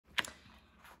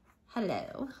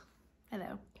Hello.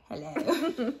 Hello.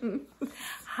 Hello.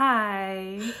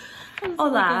 Hi.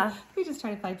 Hola. We're just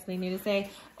trying to find something new to say.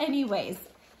 Anyways,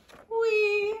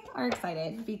 we are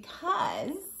excited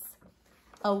because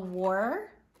A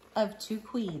War of Two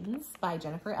Queens by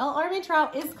Jennifer L.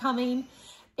 Armentrout is coming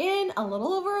in a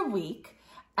little over a week.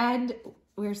 And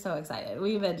we're so excited.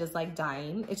 We've been just like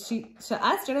dying. To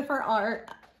us, Jennifer L.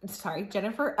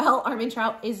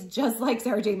 Armentrout is just like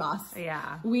Sarah J. Maas.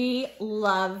 Yeah. We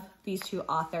love these two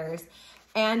authors,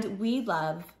 and we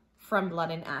love From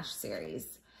Blood and Ash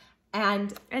series.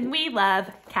 And we love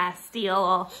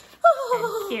Casteel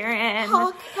and Kieran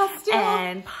Casteel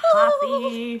and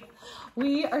Poppy.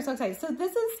 We are so excited. So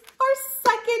this is our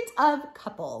second of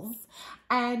couples,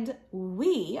 and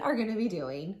we are going to be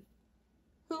doing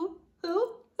who?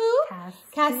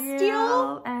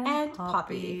 Casteel and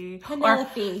Poppy.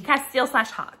 Penelope. Casteel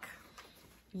 / Hawk.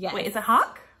 Yes. Wait, is it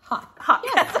Hawk? Hawk.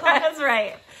 Yes, that's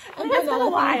right. And it's been a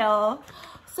while.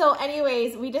 So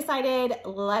anyways, we decided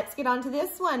let's get on to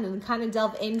this one and kind of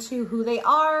delve into who they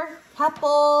are,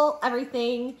 couple,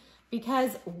 everything,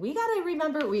 because we got to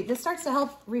remember, this starts to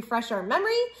help refresh our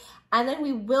memory, and then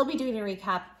we will be doing a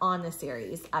recap on the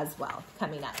series as well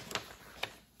coming up.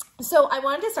 So I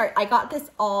wanted to start, I got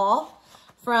this all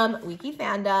from Wiki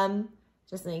Fandom.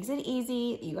 Just makes it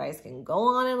easy. You guys can go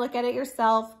on and look at it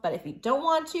yourself, but if you don't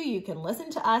want to, you can listen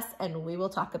to us and we will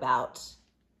talk about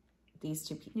these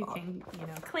two people. You can,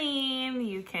 clean,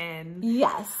 you can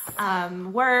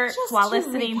work just while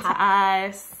listening to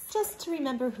us. Just to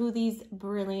remember who these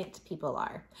brilliant people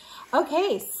are.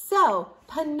 Okay, so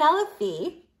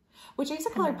Penelope, which I used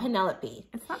to call her Penelope.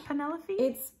 It's not Penelope? No,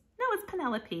 it's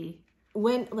Penelope.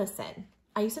 Listen,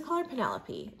 I used to call her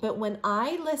Penelope, but when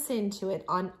I listened to it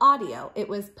on audio, it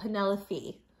was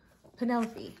Penelope.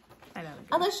 Penelope. I don't agree.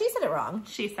 Unless she said it wrong.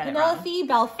 She said Penelope it wrong.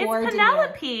 Belfort. It's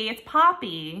Penelope. It's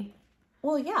Poppy.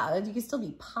 Well, yeah, you can still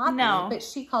be Poppy, but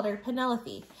she called her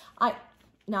Penelope.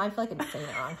 Now I feel like I'm saying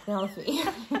it wrong. Penelope.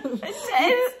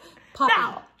 It's Poppy.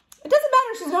 No. It doesn't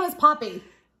matter. She's known as Poppy.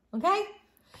 Okay?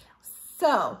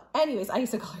 So, anyways, I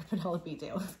used to call her Penelope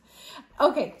too.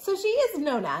 Okay, so she is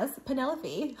known as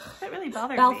Penelope. That really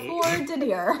bothered Belfort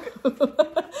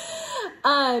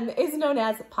is known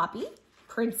as Poppy,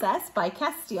 Princess by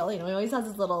Casteel. He always has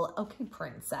his little, okay,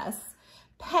 princess.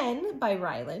 Pen by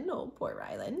Rylan. Oh, poor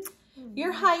Rylan.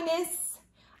 Your Highness.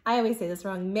 I always say this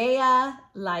wrong. Lisa.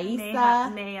 By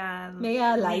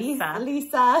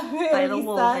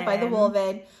the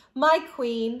Wolven. My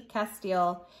Queen,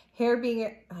 Casteel.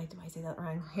 Harbinger. Do I say that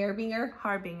wrong? Harbinger.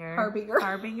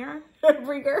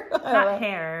 Not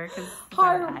hair.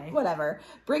 Whatever.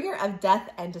 Bringer of death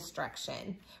and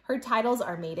destruction. Her titles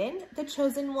are Maiden, the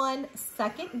Chosen One,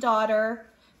 Second Daughter,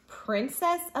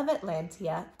 Princess of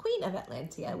Atlantia, Queen of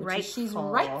Atlantia, which is she's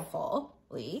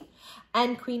rightfully,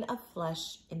 and Queen of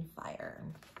Flesh and Fire.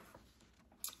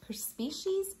 Her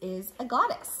species is a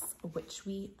goddess, which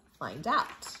we find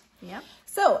out. Yep.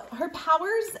 So her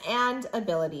powers and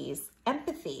abilities.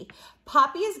 Empathy.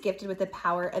 Poppy is gifted with the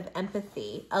power of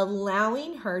empathy,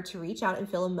 allowing her to reach out and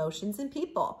feel emotions in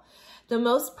people. The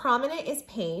most prominent is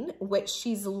pain, which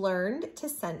she's learned to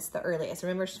sense the earliest.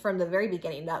 Remember from the very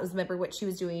beginning, remember what she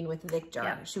was doing with Victor.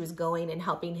 Yeah. She was going and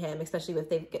helping him, especially if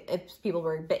people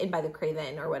were bitten by the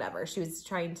Craven or whatever. She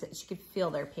could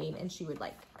feel their pain and she would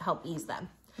like help ease them.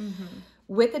 Mm-hmm.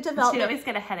 With the development, she'd always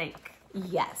get a headache.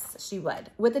 Yes, she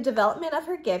would. With the development of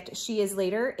her gift, she is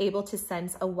later able to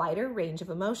sense a wider range of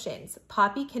emotions.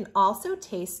 Poppy can also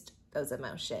taste those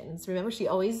emotions. Remember, she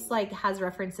always has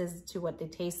references to what they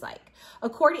taste like.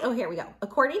 Here we go.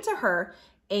 According to her,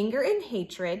 anger and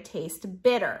hatred taste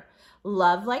bitter.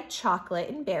 Love like chocolate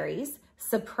and berries.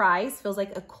 Surprise feels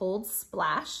like a cold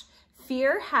splash.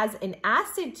 Fear has an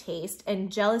acid taste, and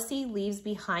jealousy leaves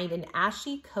behind an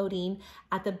ashy coating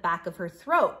at the back of her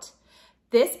throat.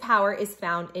 This power is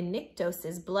found in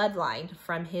Nyktos' bloodline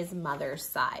from his mother's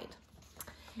side.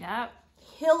 Yep.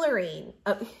 Healing.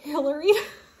 Oh,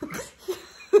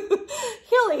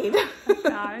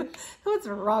 gosh. What's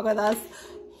wrong with us?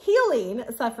 Healing,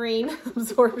 suffering,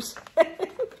 absorption.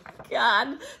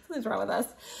 God, something's wrong with us.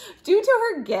 Due to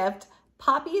her gift,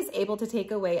 Poppy is able to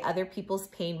take away other people's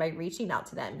pain by reaching out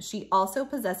to them. She also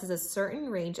possesses a certain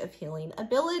range of healing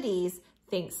abilities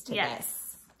thanks to this.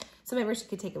 So remember, she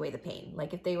could take away the pain,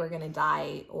 like if they were going to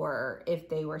die or if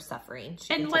they were suffering.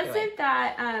 And wasn't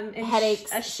that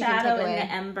headaches? A shadow in the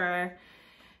ember.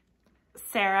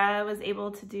 Sarah was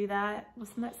able to do that.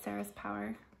 Wasn't that Sarah's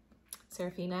power?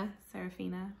 Seraphina.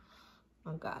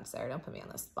 Oh God, Sarah, don't put me on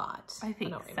the spot. I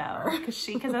think so.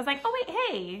 Because I was like, oh wait,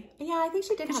 hey. Yeah, I think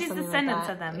she did have she's something descendants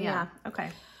like that. of them. Yeah. Okay.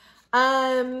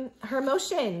 Her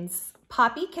emotions.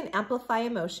 Poppy can amplify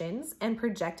emotions and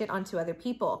project it onto other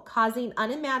people, causing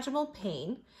unimaginable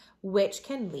pain, which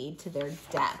can lead to their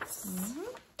deaths. Mm-hmm.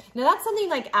 Now that's something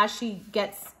like as she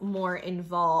gets more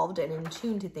involved and in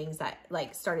tune to things that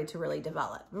like started to really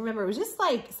develop. Remember, it was just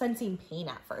like sensing pain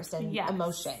at first and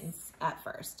emotions at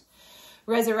first.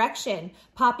 Resurrection.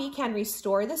 Poppy can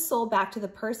restore the soul back to the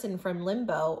person from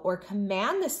limbo or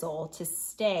command the soul to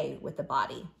stay with the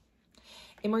body.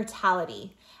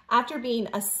 Immortality. After being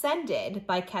ascended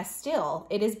by Casteel,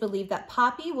 it is believed that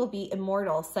Poppy will be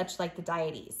immortal, such like the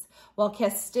deities. While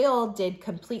Casteel did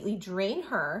completely drain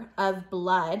her of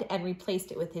blood and replaced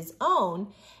it with his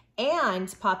own,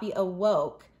 and Poppy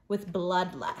awoke with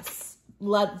bloodlust.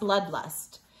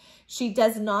 She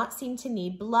does not seem to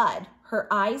need blood.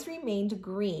 Her eyes remained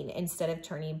green instead of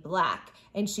turning black,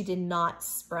 and she did not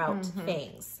sprout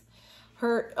fangs.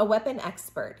 A weapon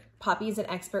expert. Poppy is an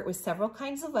expert with several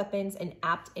kinds of weapons and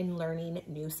apt in learning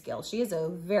new skills. She is a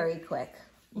very quick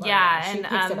learner. Yeah,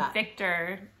 and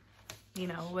Victor, you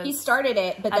know, he started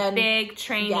it, but then big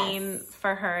training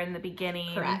for her in the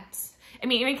beginning. Correct. I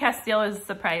mean, even Casteel was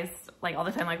surprised like all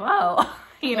the time, like, whoa,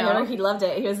 you know. He loved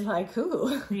it. He was like,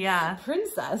 "Ooh, yeah,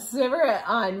 princess." Remember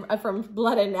on from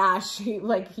Blood and Ash,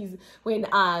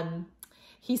 when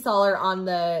he saw her on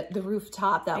the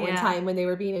rooftop that one time when they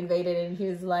were being invaded, and he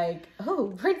was like,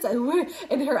 "Oh, princess,"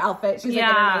 in her outfit. She's like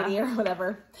in her nightie or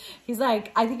whatever. He's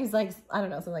like, I think he's like, I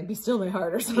don't know, something like, "Be still my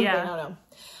heart" or something. I don't know.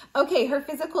 Okay, her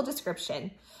physical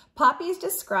description. Poppy is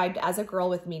described as a girl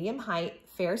with medium height,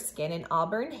 fair skin, and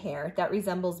auburn hair that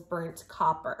resembles burnt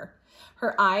copper.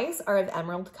 Her eyes are of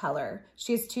emerald color.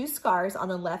 She has 2 scars on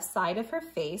the left side of her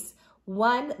face,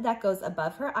 one that goes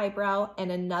above her eyebrow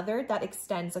and another that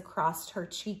extends across her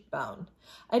cheekbone.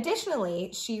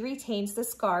 Additionally, she retains the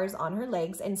scars on her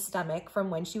legs and stomach from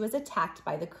when she was attacked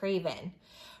by the Craven.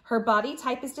 Her body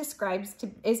type is described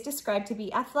to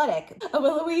be athletic, a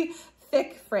willowy,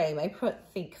 thick frame. I put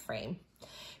think frame.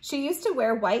 She used to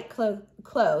wear white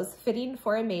clothes fitting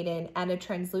for a maiden and a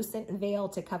translucent veil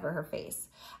to cover her face.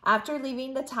 After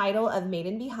leaving the title of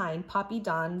maiden behind, Poppy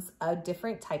dons a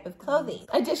different type of clothing.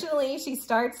 Additionally, she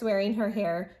starts wearing her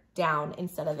hair down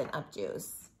instead of an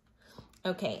updos.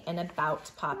 Okay, and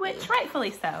about Poppy. Which rightfully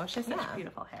so. She has such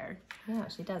beautiful hair. Yeah,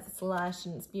 she does. It's lush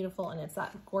and it's beautiful and it's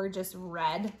that gorgeous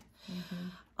red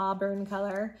auburn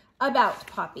color. About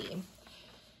Poppy.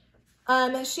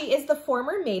 She is the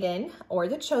former maiden, or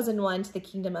the chosen one, to the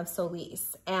kingdom of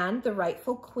Solis, and the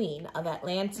rightful queen of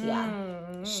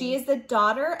Atlantia. She is the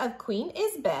daughter of Queen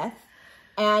Isbeth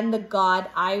and the god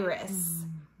Iris,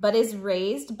 but is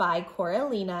raised by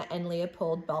Coralina and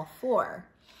Leopold Belfour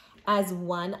as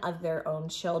one of their own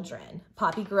children.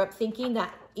 Poppy grew up thinking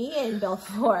that Ian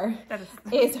Belfour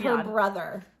is her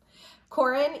brother.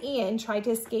 Cora and Ian tried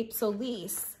to escape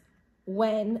Solis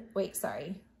when,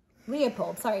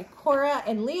 Cora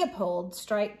and Leopold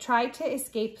tried to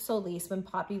escape Solis when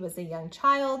Poppy was a young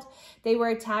child. They were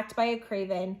attacked by a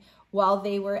Craven while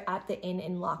they were at the inn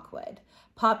in Lockwood.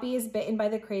 Poppy is bitten by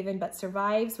the Craven but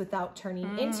survives without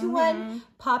turning into one.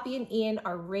 Poppy and Ian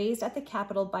are raised at the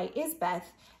capital by Isbeth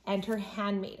and her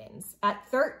handmaidens. At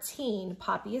 13,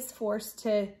 Poppy is forced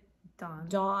to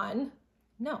Dawn.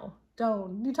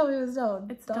 You told me it was Dawn.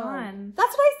 It's Dawn.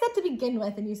 That's what I said to begin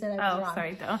with, and you said I was wrong.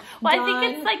 Sorry, Dawn. Well, Dawn, I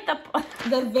think it's like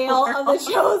the veil of the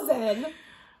chosen.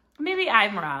 Maybe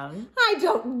I'm wrong. I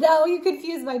don't know. You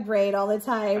confuse my brain all the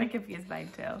time. I confuse mine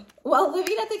too. While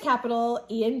living at the capital,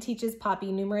 Ian teaches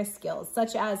Poppy numerous skills,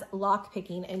 such as lock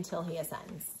picking until he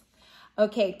ascends.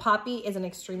 Okay, Poppy is an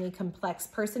extremely complex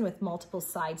person with multiple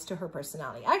sides to her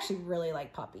personality. I actually really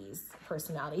like Poppy's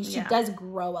personality. She does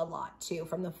grow a lot too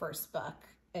from the first book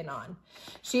and on.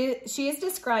 She is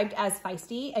described as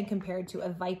feisty and compared to a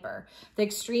viper. The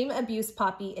extreme abuse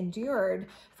Poppy endured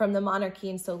from the monarchy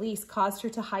in Solis caused her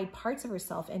to hide parts of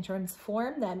herself and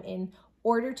transform them in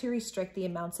order to restrict the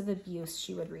amounts of abuse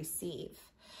she would receive.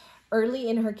 Early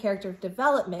in her character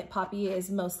development, Poppy is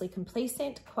mostly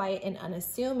complacent, quiet, and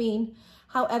unassuming.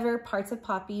 However, parts of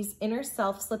Poppy's inner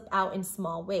self slip out in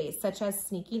small ways, such as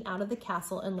sneaking out of the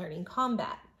castle and learning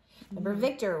combat. Remember,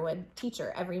 Victor would teach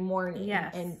her every morning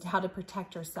and how to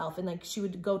protect herself. And like she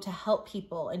would go to help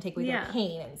people and take away their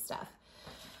pain and stuff.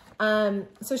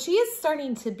 So she is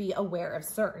starting to be aware of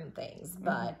certain things,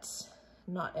 but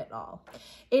not at all.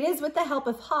 It is with the help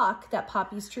of Hawk that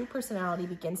Poppy's true personality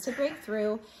begins to break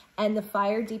through and the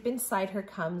fire deep inside her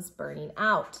comes burning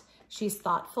out. She's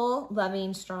thoughtful,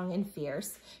 loving, strong, and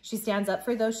fierce. She stands up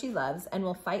for those she loves and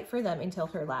will fight for them until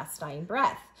her last dying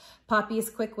breath. Poppy is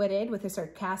quick-witted with a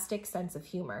sarcastic sense of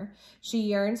humor. She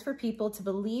yearns for people to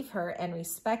believe her and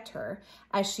respect her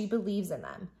as she believes in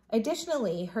them.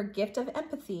 Additionally, her gift of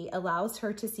empathy allows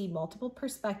her to see multiple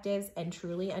perspectives and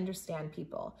truly understand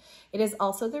people. It is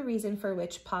also the reason for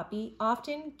which Poppy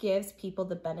often gives people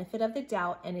the benefit of the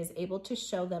doubt and is able to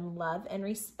show them love and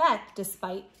respect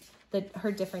despite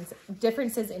her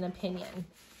differences in opinion.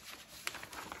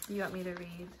 You want me to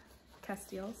read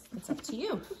Casteel's? It's up to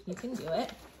you. You can do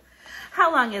it.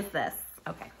 How long is this?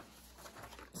 Okay.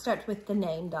 Start with the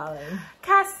name, darling.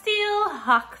 Casteel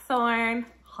Hawkthorn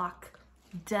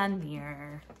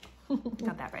Hawkdunmere.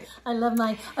 Got that right. I love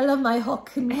my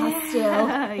Hawk and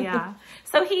Casteel. Yeah.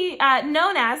 So he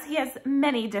has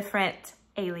many different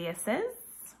aliases.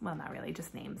 Well, not really,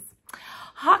 just names.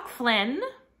 Hawk Flynn,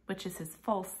 which is his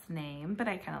false name, but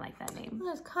I kind of like that name.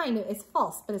 Well, it's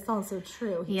false, but it's also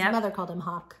true. His mother called him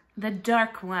Hawk. The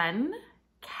Dark One,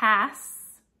 Cass,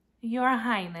 Your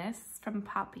Highness from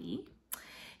Poppy.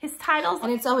 His titles...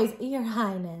 And it's always, Your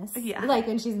Highness. Yeah. Like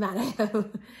when she's mad at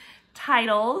him.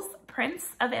 Titles,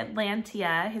 Prince of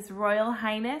Atlantia, His Royal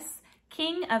Highness,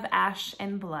 King of Ash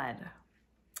and Blood.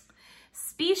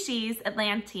 Species,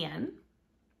 Atlantean.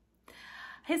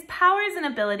 His powers and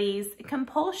abilities,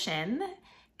 Compulsion.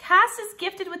 Cass is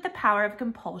gifted with the power of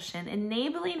compulsion,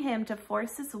 enabling him to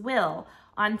force his will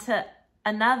onto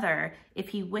another if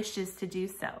he wishes to do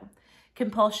so.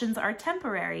 Compulsions are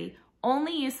temporary,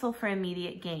 only useful for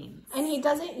immediate gains. And he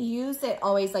doesn't use it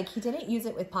always, like he didn't use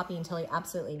it with Poppy until he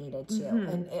absolutely needed to.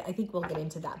 And I think we'll get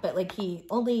into that. But like he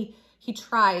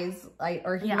tries,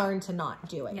 or he learned to not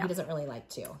do it. He doesn't really like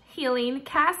to. Healing.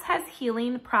 Cass has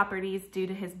healing properties due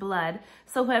to his blood,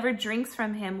 so whoever drinks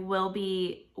from him will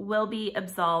be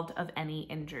absolved of any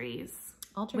injuries.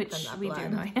 I'll drink from that blood. Do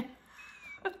know.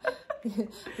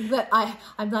 But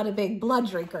I'm not a big blood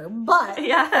drinker, but for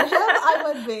him, I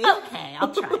would be. Okay,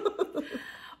 I'll try.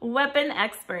 Weapon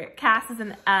expert. Cass is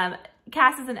an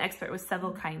expert with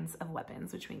several kinds of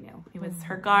weapons, which we knew. He was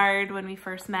her guard when we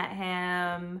first met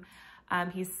him.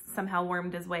 He's somehow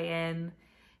wormed his way in,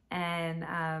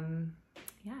 and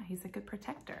he's a good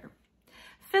protector.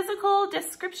 Physical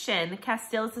description.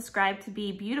 Casteel is described to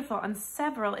be beautiful on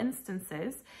several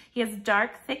instances. He has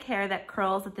dark, thick hair that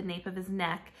curls at the nape of his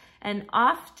neck and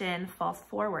often falls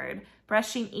forward,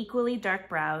 brushing equally dark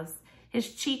brows.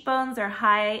 His cheekbones are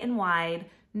high and wide,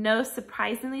 nose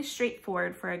surprisingly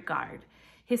straightforward for a guard.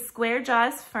 His square jaw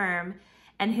is firm,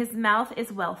 and his mouth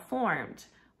is well formed.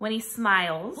 When he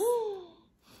smiles,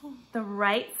 the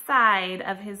right side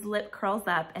of his lip curls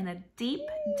up and a deep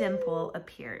dimple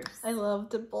appears. I love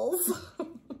dimples.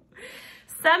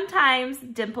 Sometimes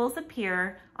dimples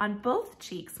appear on both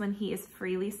cheeks when he is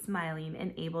freely smiling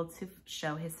and able to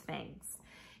show his fangs.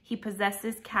 He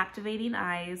possesses captivating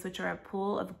eyes, which are a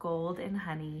pool of gold and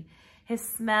honey. His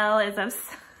smell is of...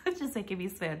 just making me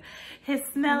swoon. His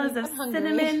smell is of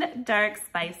cinnamon, dark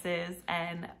spices,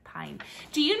 and pine.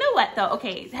 Do you know what, though?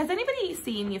 Okay, has anybody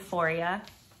seen Euphoria?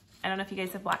 I don't know if you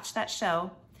guys have watched that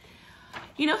show.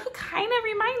 You know who kind of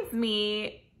reminds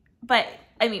me, but,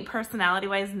 I mean,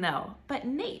 personality-wise, no. But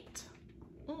Nate.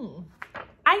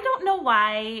 I don't know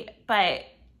why, but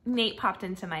Nate popped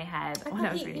into my head when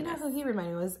I was reading this. You know who he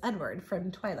reminded me was Edward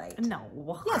from Twilight.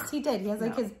 No. Yes, he did. He has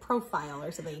like his profile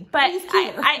or something. But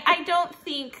I don't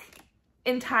think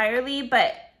entirely,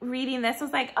 but reading this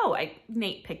was like, oh,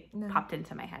 Nate popped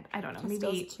into my head. I don't know.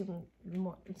 Maybe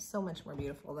so much more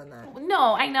beautiful than that.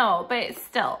 No, I know, but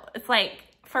still, it's like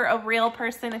for a real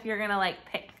person, if you're gonna like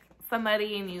pick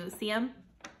somebody and you see him,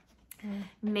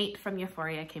 Nate from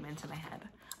Euphoria came into my head.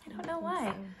 I don't know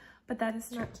why, but that is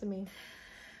true. Not to me.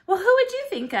 Well, who would you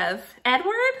think of?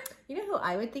 Edward? You know who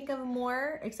I would think of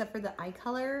more, except for the eye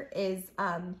color, is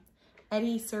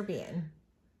Eddie Serbian.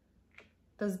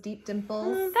 Those deep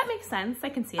dimples. That makes sense. I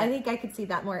can see it. I think I could see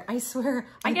that more. I swear.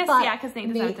 I guess, yeah, because Nate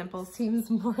doesn't have dimples.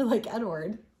 Seems more like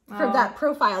Edward from that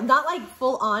profile. Not like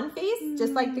full on face,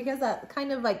 just like because that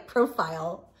kind of like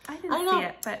profile. I didn't see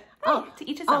it, but to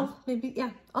each his own. Maybe, yeah.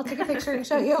 I'll take a picture and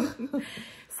show you.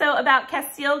 So about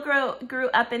Casteel grew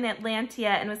up in Atlantia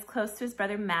and was close to his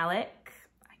brother Malik.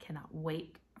 I cannot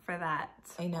wait for that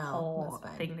whole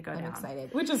thing to go down. I'm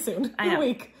excited. Which is soon. I know. In a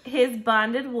week. His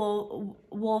bonded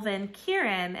wolven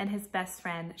Kieran and his best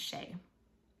friend Shay.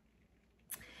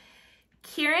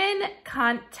 Kieran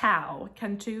Contou. I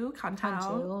don't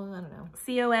know.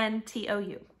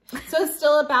 Contou. So it's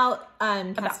still about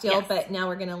Casteel, but now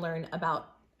we're going to learn about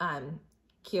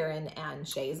Kieran and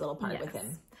Shay's little part with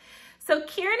him. So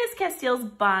Kieran is Casteel's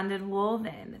bonded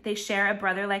wolven. They share a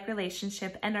brother-like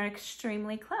relationship and are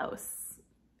extremely close.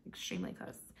 Extremely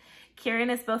close.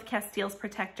 Kieran is both Casteel's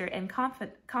protector and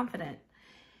confident.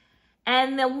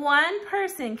 And the one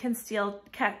person Casteel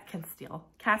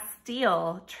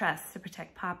trusts to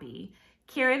protect Poppy,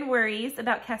 Kieran worries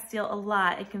about Casteel a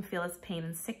lot and can feel his pain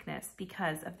and sickness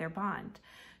because of their bond.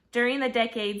 During the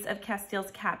decades of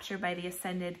Casteel's capture by the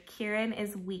Ascended, Kieran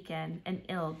is weakened and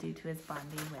ill due to his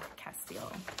bonding with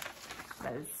Casteel.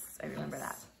 I remember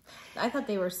that. I thought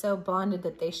they were so bonded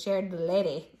that they shared the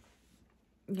lady.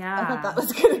 Yeah. I thought that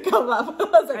was going to come up.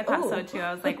 I thought so too.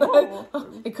 I was like, oh.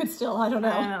 It could still, I don't know.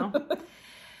 I don't know.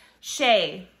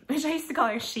 Shay, which I used to call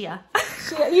her Shia.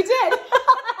 Shia, you did.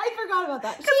 I forgot about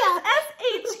that. Shia.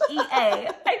 S-H-E-A.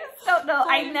 I just don't know.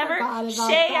 I never,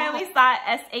 Shay, I always thought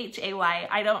S-H-A-Y.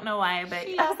 I don't know why, but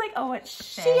Shia. I was like, oh, it's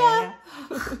Shay. Shia.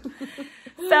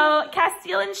 So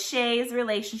Casteel and Shay's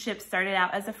relationship started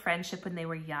out as a friendship when they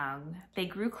were young. They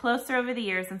grew closer over the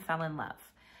years and fell in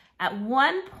love. At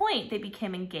one point, they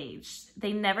became engaged.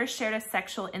 They never shared a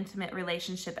sexual, intimate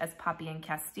relationship as Poppy and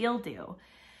Casteel do.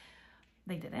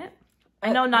 They didn't?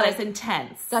 I know not as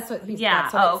intense. That's what he's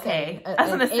that's what okay. I was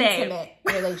going to say. Intimate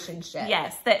relationship.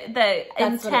 Yes, the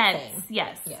intense.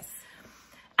 Yes.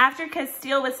 After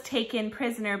Casteel was taken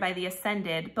prisoner by the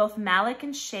Ascended, both Malik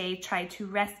and Shay tried to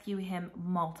rescue him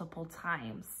multiple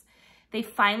times. They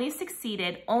finally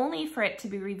succeeded, only for it to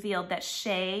be revealed that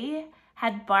Shay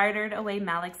had bartered away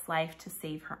Malik's life to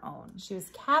save her own. She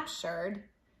was captured.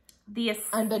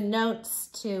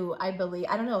 Unbeknownst to, I believe,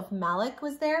 I don't know if Malik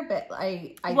was there, but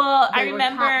I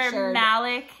remember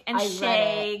Malik and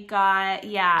Shay got,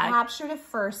 captured a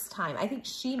first time. I think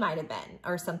she might have been,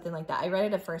 or something like that. I read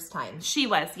it a first time. She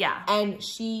was, yeah. And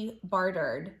she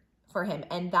bartered for him.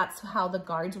 And that's how the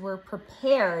guards were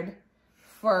prepared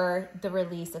for the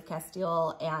release of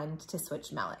Casteel and to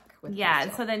switch Malik with Casteel.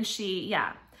 And so then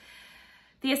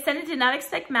the Ascended did not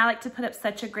expect Malik to put up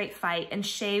such a great fight, and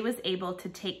Shay was able to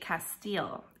take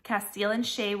Casteel. Casteel and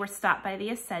Shay were stopped by the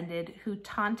Ascended, who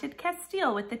taunted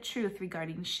Casteel with the truth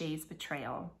regarding Shay's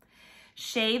betrayal.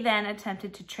 Shay then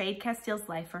attempted to trade Casteel's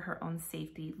life for her own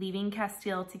safety, leaving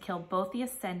Casteel to kill both the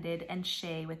Ascended and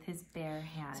Shay with his bare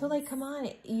hands. So, like, come on.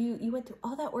 You went through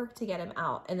all that work to get him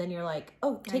out, and then you're like,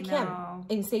 oh, take him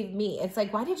and save me. It's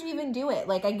like, why did you even do it?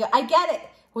 Like, I get it.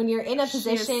 When you're in a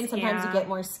position, sometimes you get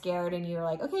more scared and you're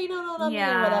like, okay, no, love me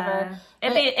or whatever.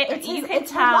 You could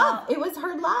tell. It was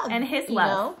her love. And his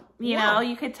love. You know,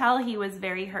 you could tell he was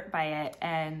very hurt by it.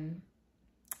 And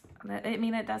I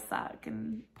mean, it does suck.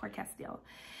 And poor Casteel.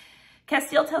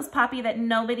 Casteel tells Poppy that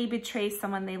nobody betrays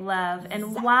someone they love.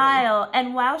 Exactly.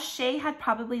 And while Shay had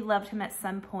probably loved him at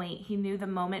some point, he knew the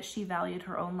moment she valued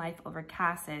her own life over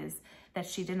Cass's, that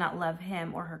she did not love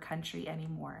him or her country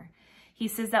anymore. He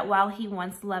says that while he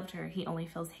once loved her, he only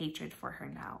feels hatred for her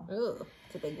now. Ooh,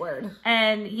 it's a big word.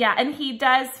 And yeah, and he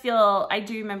does feel, I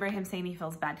do remember him saying he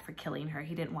feels bad for killing her.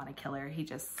 He didn't want to kill her. He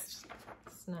just,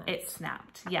 it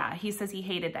snapped. Yeah, he says he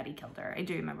hated that he killed her. I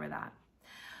do remember that.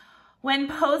 When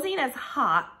posing as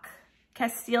Hawk,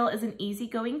 Casteel is an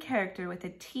easygoing character with a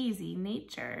teasy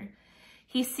nature.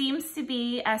 He seems to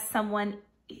be someone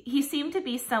easy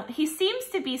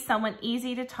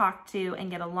to talk to and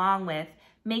get along with,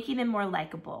 making him more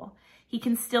likable. He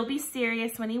can still be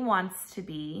serious when he wants to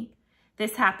be.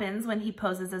 This happens when he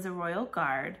poses as a royal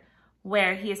guard,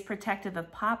 where he is protective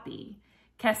of Poppy.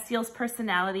 Casteel's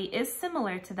personality is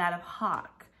similar to that of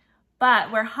Hawk,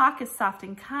 but where Hawk is soft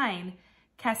and kind,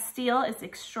 Casteel is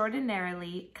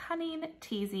extraordinarily cunning,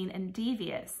 teasing, and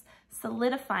devious,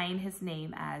 solidifying his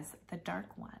name as the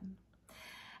Dark One.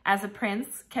 As a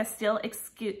prince, Casteel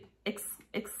exudes,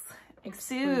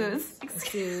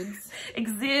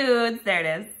 there it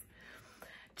is,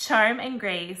 charm and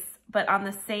grace, but on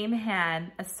the same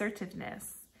hand,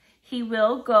 assertiveness. He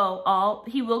will go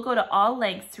to all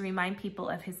lengths to remind people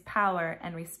of his power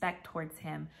and respect towards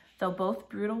him, though both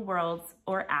brutal words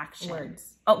or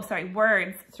actions.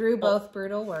 Words. Through both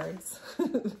brutal words.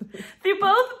 Through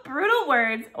both brutal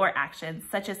words or actions,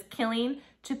 such as killing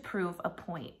to prove a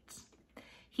point.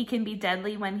 He can be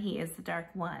deadly when he is the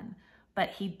Dark One, but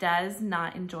he does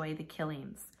not enjoy the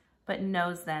killings, but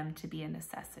knows them to be a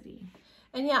necessity.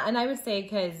 And yeah, and I would say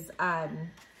because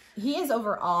he is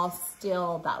overall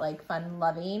still that like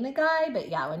fun-loving guy, but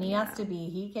yeah, when he has to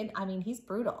be, he's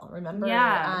brutal. Remember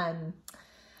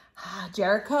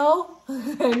Jericho?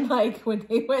 And like when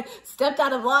they stepped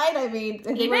out of line, they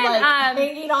were like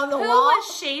hanging on the wall. Who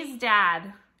was Shay's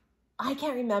dad? I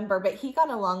can't remember, but he got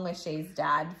along with Shay's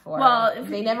dad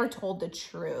they never told the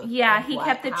truth. Yeah, he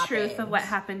kept the truth of what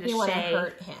happened to Shay. He wanted to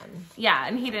hurt him. Yeah,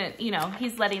 and he didn't,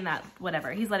 he's letting that,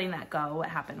 he's letting that go, what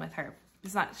happened with her.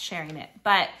 He's not sharing it.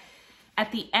 But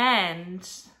at the end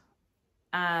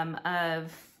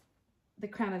of The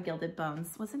Crown of Gilded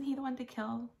Bones, wasn't he the one to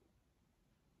kill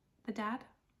the dad?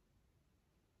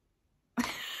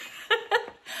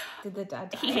 Did the dad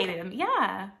die? He hated him.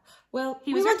 Yeah. Well,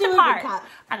 he was ripped apart.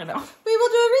 I don't know. We will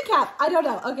do a recap. I don't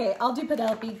know. Okay, I'll do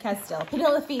Penelope Casteel.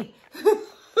 Penelope.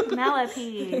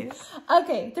 Penelope.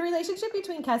 Okay, the relationship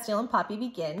between Casteel and Poppy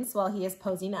begins while he is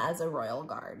posing as a royal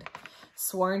guard,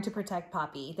 sworn to protect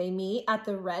Poppy. They meet at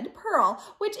the Red Pearl,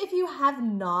 which if you have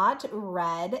not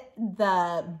read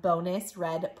the bonus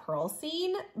Red Pearl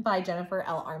scene by Jennifer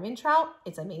L. Armentrout,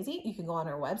 it's amazing. You can go on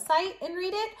our website and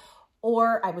read it.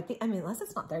 Or I would think, I mean, unless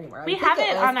it's not there anymore. We have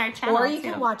it on our channel. Or you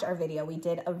can watch our video. We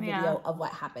did a video of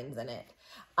what happens in it.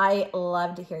 I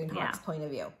loved hearing Hawk's point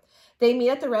of view. They meet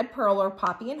at the Red Pearl where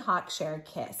Poppy and Hawk share a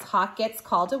kiss. Hawk gets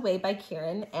called away by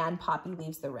Kieran and Poppy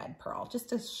leaves the Red Pearl.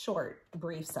 Just a short,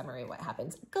 brief summary of what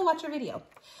happens. Go watch our video.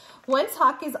 Once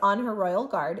Hawk is on her royal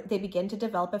guard, they begin to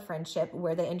develop a friendship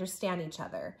where they understand each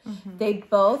other. They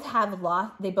both have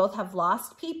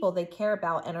lost people they care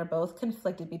about and are both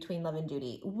conflicted between love and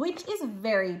duty, which is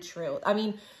very true. I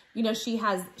mean, you know, she's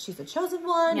the chosen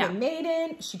one, the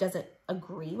maiden. She doesn't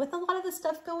agree with a lot of the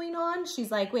stuff going on. She's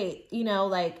like, wait, you know,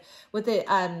 like with the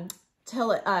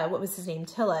what was his name?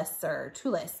 Mr.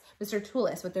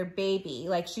 Tulis with their baby.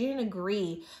 Like she didn't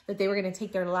agree that they were going to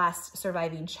take their last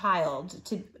surviving child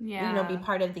to, you know, be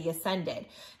part of the Ascended.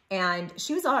 And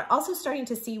she was also starting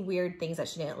to see weird things that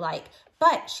she didn't like,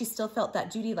 but she still felt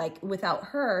that duty, like without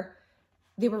her,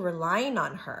 they were relying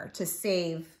on her to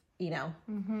save, you know,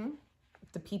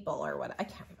 the people or what. I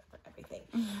can't remember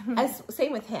everything.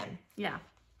 Same with him. Yeah.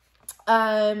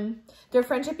 Their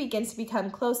friendship begins to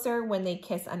become closer when they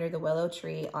kiss under the willow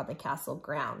tree on the castle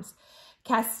grounds.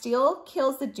 Casteel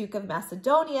kills the Duke of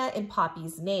Macedonia in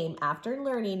Poppy's name after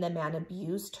learning the man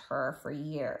abused her for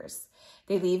years.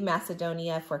 They leave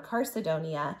Macedonia for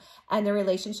Carcedonia, and the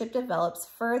relationship develops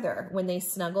further when they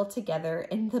snuggle together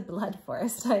in the Blood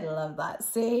Forest. I love that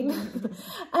scene.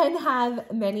 And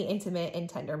have many intimate and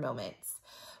tender moments.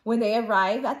 When they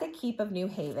arrive at the Keep of New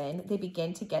Haven, they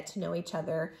begin to get to know each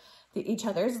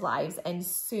other's lives and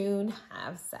soon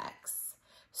have sex.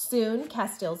 Soon,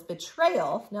 Casteel's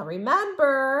betrayal. Now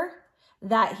remember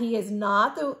that he is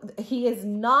not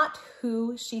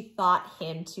who she thought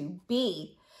him to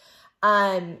be.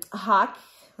 Hawk,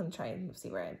 I'm trying to see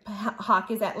where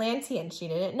Hawk is Atlantean. She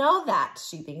didn't know that.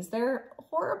 She thinks they're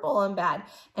horrible and bad.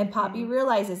 And Poppy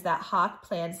realizes that Hawk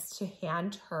plans to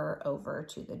hand her over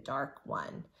to the Dark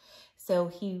One. So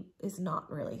he is not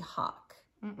really Hawk.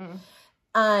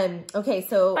 Okay,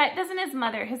 so... But doesn't his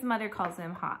mother calls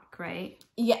him Hawk, right?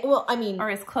 Yeah, well, I mean... Or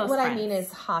his close What friends. I mean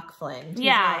is Hawk Flynn.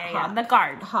 Yeah, the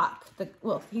guard. Hawk.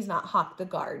 Well, he's not Hawk the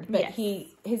guard, but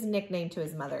his nickname to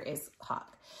his mother is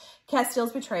Hawk.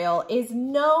 Casteel's betrayal is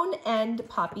known and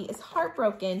Poppy is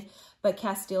heartbroken, but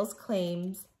Casteel's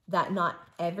claims that not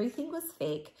everything was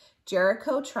fake.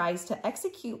 Jericho tries to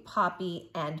execute Poppy,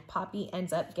 and Poppy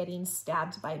ends up getting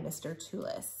stabbed by Mr.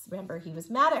 Tulis. Remember, he was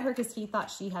mad at her because he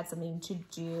thought she had something to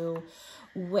do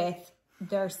with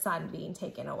their son being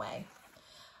taken away.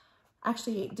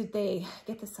 Actually, did they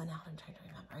get the son out? I'm trying to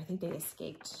remember. I think they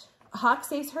escaped. Hawk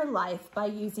saves her life by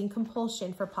using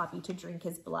compulsion for Poppy to drink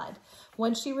his blood.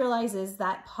 Once she realizes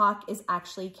that Hawk is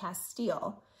actually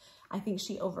Casteel, I think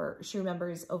she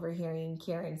remembers overhearing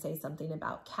Kieran say something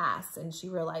about Cass, and she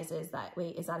realizes that,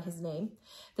 wait, is that his name?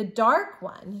 The Dark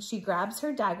One, she grabs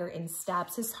her dagger and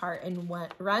stabs his heart and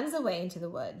runs away into the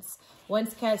woods.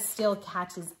 Once Casteel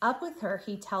catches up with her,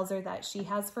 he tells her that she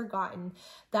has forgotten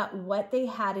that what they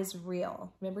had is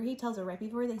real. Remember, he tells her right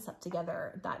before they slept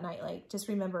together that night, like, just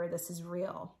remember this is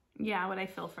real. Yeah, what I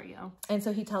feel for you. And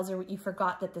so he tells her, you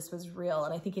forgot that this was real.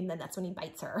 And I think then that's when he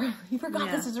bites her. You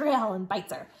forgot this is real, and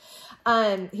bites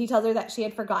her. He tells her that she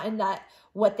had forgotten that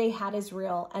what they had is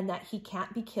real and that he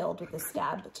can't be killed with a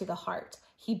stab to the heart.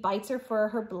 He bites her for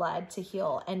her blood to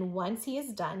heal. And once he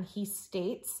is done, he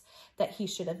states that he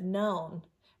should have known.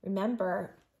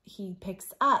 Remember, he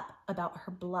picks up about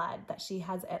her blood, that she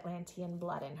has Atlantean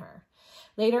blood in her.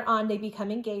 Later on, they become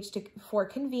engaged for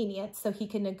convenience so he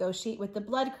can negotiate with the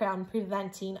Blood Crown,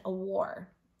 preventing a war.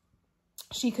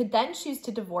 She could then choose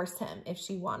to divorce him if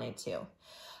she wanted to.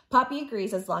 Poppy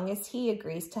agrees as long as he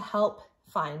agrees to help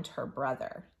find her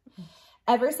brother.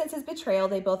 Ever since his betrayal,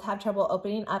 they both have trouble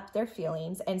opening up their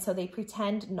feelings, and so they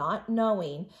pretend not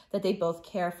knowing that they both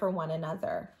care for one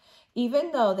another.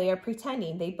 Even though they are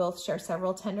pretending, they both share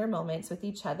several tender moments with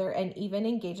each other and even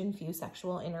engage in few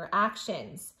sexual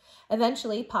interactions.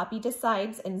 Eventually, Poppy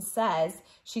decides and says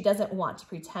she doesn't want to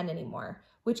pretend anymore,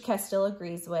 which Casteel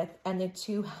agrees with, and the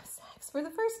two have sex for the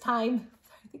first time.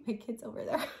 I think my kid's over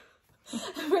there.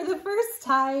 For the first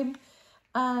time,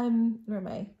 where am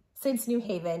I? Since New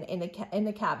Haven in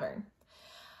the cavern.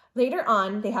 Later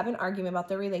on, they have an argument about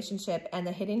their relationship and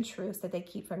the hidden truths that they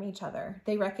keep from each other.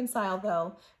 They reconcile,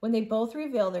 though, when they both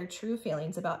reveal their true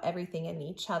feelings about everything and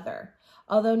each other.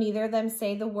 Although neither of them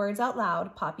say the words out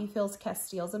loud, Poppy feels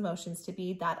Casteel's emotions to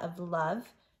be that of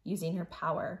love, using her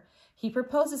power. He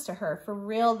proposes to her for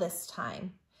real this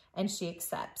time, and she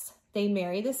accepts. They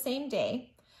marry the same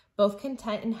day, both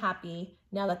content and happy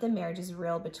now that the marriage is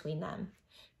real between them.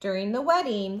 During the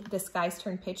wedding, the skies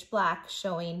turn pitch black,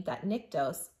 showing that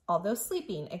Nyktos, although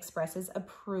sleeping, expresses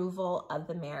approval of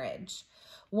the marriage.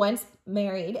 Once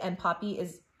married and Poppy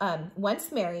is at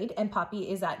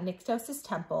Nyktos'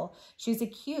 temple, she's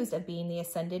accused of being the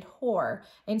ascended whore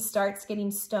and starts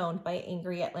getting stoned by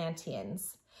angry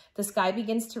Atlanteans. The sky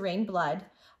begins to rain blood.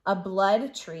 A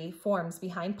blood tree forms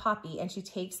behind Poppy, and she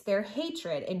takes their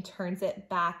hatred and turns it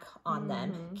back on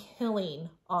them, killing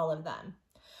all of them.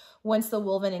 Once the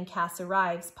Wolven and Cass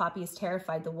arrives, Poppy is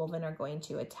terrified the Wolven are going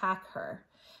to attack her.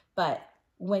 But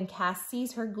when Cass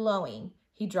sees her glowing,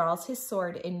 he draws his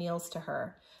sword and kneels to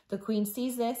her. The queen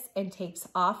sees this and takes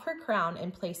off her crown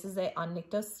and places it on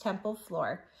Nyktos' temple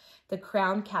floor. The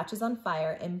crown catches on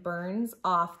fire and burns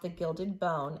off the gilded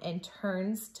bone and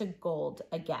turns to gold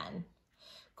again.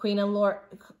 Queen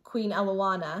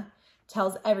Aluana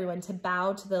tells everyone to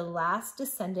bow to the last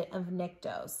descendant of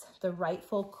Nyktos, the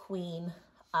rightful queen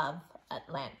of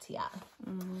Atlantia.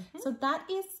 So that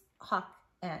is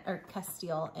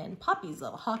Casteel and Poppy's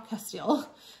little Casteel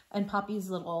and Poppy's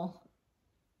little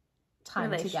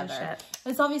time together.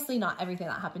 It's obviously not everything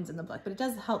that happens in the book, but it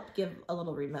does help give a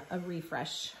little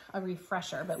refresher.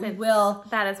 But we will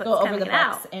go over the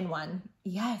books in one.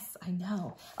 Yes, I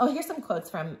know. Oh, here's some quotes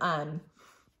from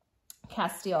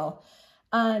Casteel.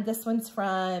 This one's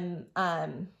from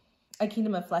A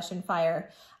Kingdom of Flesh and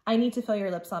Fire. I need to feel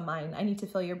your lips on mine. I need to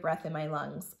feel your breath in my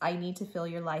lungs. I need to feel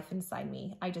your life inside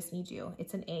me. I just need you.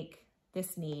 It's an ache,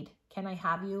 this need. Can I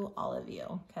have you, all of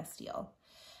you? Casteel.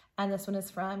 And this one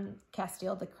is from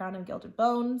Casteel, The Crown of Gilded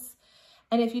Bones.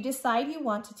 And if you decide you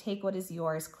want to take what is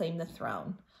yours, claim the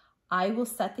throne. I will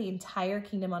set the entire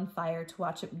kingdom on fire to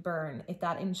watch it burn if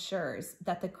that ensures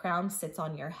that the crown sits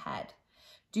on your head.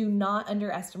 Do not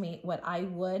underestimate what I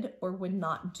would or would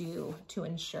not do to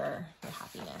ensure your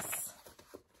happiness.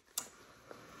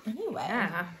 Anyway.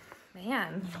 Yeah,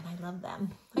 man. I love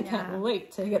them. I can't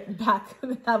wait to get back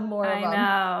and have more of them. I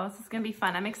know. This is going to be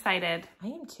fun. I'm excited. I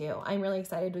am too. I'm really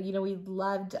excited. You know, we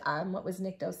loved, what was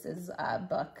Nyktos'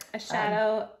 book? A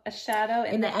Shadow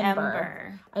in the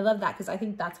Ember. I love that because I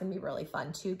think that's going to be really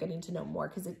fun too, getting to know more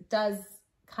because it does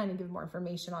kind of give more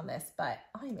information on this, but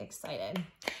I'm excited.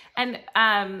 And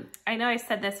I know I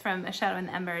said this from A Shadow in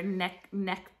the Ember,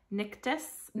 Nyktos.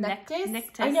 Nyktos?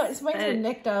 I know, it's reminds me of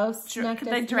Nyktos.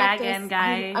 The dragon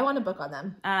guy. I want a book on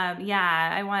them. Yeah,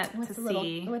 I want to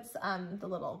see. What's the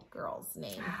little girl's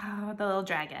name? Oh, the little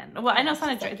dragon. Well, I know it's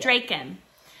not a draken.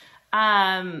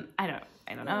 I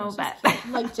don't know, but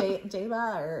like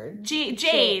Jayla or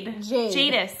Jadis.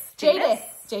 Yes. I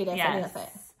think that's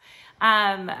it.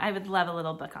 I would love a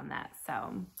little book on that.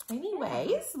 So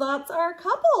anyways, that's our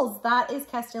couples. That is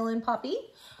Casteel and Poppy.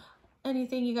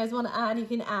 Anything you guys want to add, you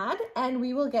can add. And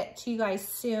we will get to you guys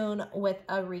soon with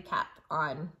a recap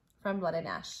on From Blood and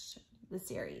Ash, the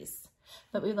series.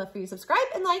 But we'd love for you to subscribe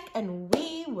and like, and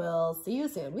we will see you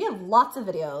soon. We have lots of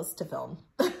videos to film.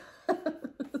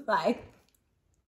 Bye.